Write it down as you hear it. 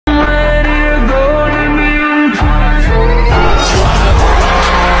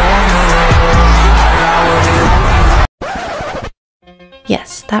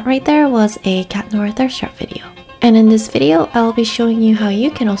That right there was a cat noir thirst trap video. And in this video, I'll be showing you how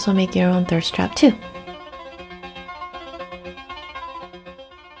you can also make your own thirst trap too.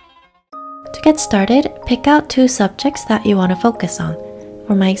 To get started, pick out 2 subjects that you want to focus on.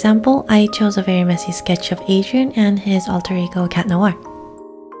 For my example, I chose a very messy sketch of Adrian and his alter ego Cat Noir.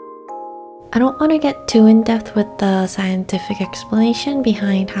 I don't want to get too in-depth with the scientific explanation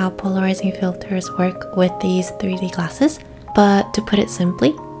behind how polarizing filters work with these 3D glasses, but to put it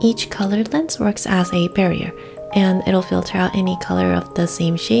simply, each colored lens works as a barrier, and it'll filter out any color of the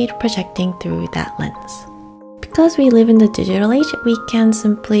same shade projecting through that lens. Because we live in the digital age, we can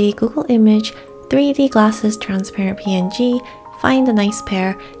simply Google image 3D glasses transparent PNG, find a nice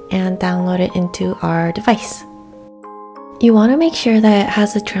pair, and download it into our device. You want to make sure that it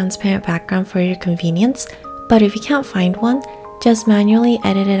has a transparent background for your convenience, but if you can't find one, just manually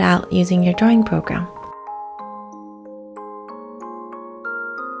edit it out using your drawing program.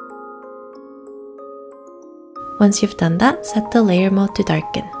 Once you've done that, set the layer mode to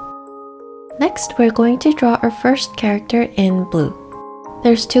darken. Next, we're going to draw our first character in blue.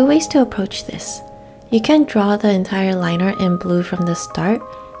 There's 2 ways to approach this. You can draw the entire line art in blue from the start,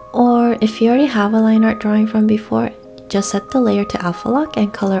 or if you already have a line art drawing from before, just set the layer to alpha lock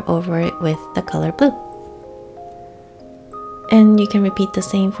and color over it with the color blue. And you can repeat the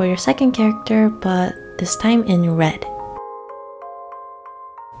same for your second character, but this time in red.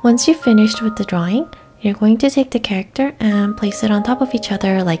 Once you've finished with the drawing, you're going to take the character and place it on top of each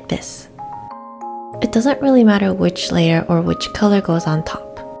other like this. It doesn't really matter which layer or which color goes on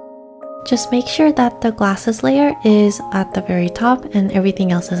top. Just make sure that the glasses layer is at the very top and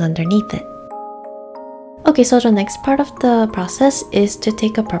everything else is underneath it. Okay, so the next part of the process is to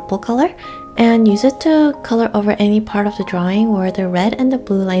take a purple color and use it to color over any part of the drawing where the red and the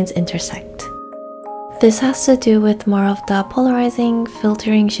blue lines intersect. This has to do with more of the polarizing,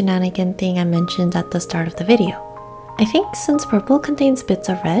 filtering shenanigan thing I mentioned at the start of the video. I think since purple contains bits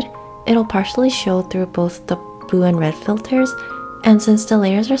of red, it'll partially show through both the blue and red filters, and since the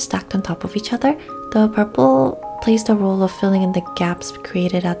layers are stacked on top of each other, the purple plays the role of filling in the gaps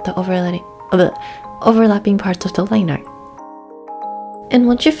created at the overlapping parts of the line art. And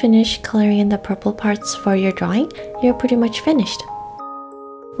once you finish coloring in the purple parts for your drawing, you're pretty much finished.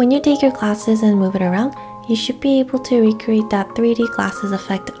 When you take your glasses and move it around, you should be able to recreate that 3D glasses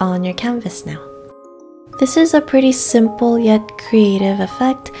effect on your canvas now. This is a pretty simple yet creative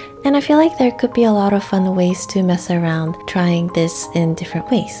effect, and I feel like there could be a lot of fun ways to mess around trying this in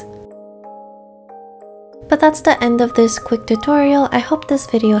different ways. But that's the end of this quick tutorial. I hope this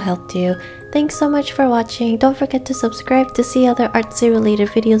video helped you. Thanks so much for watching. Don't forget to subscribe to see other artsy related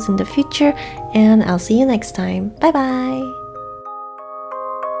videos in the future, and I'll see you next time. Bye bye!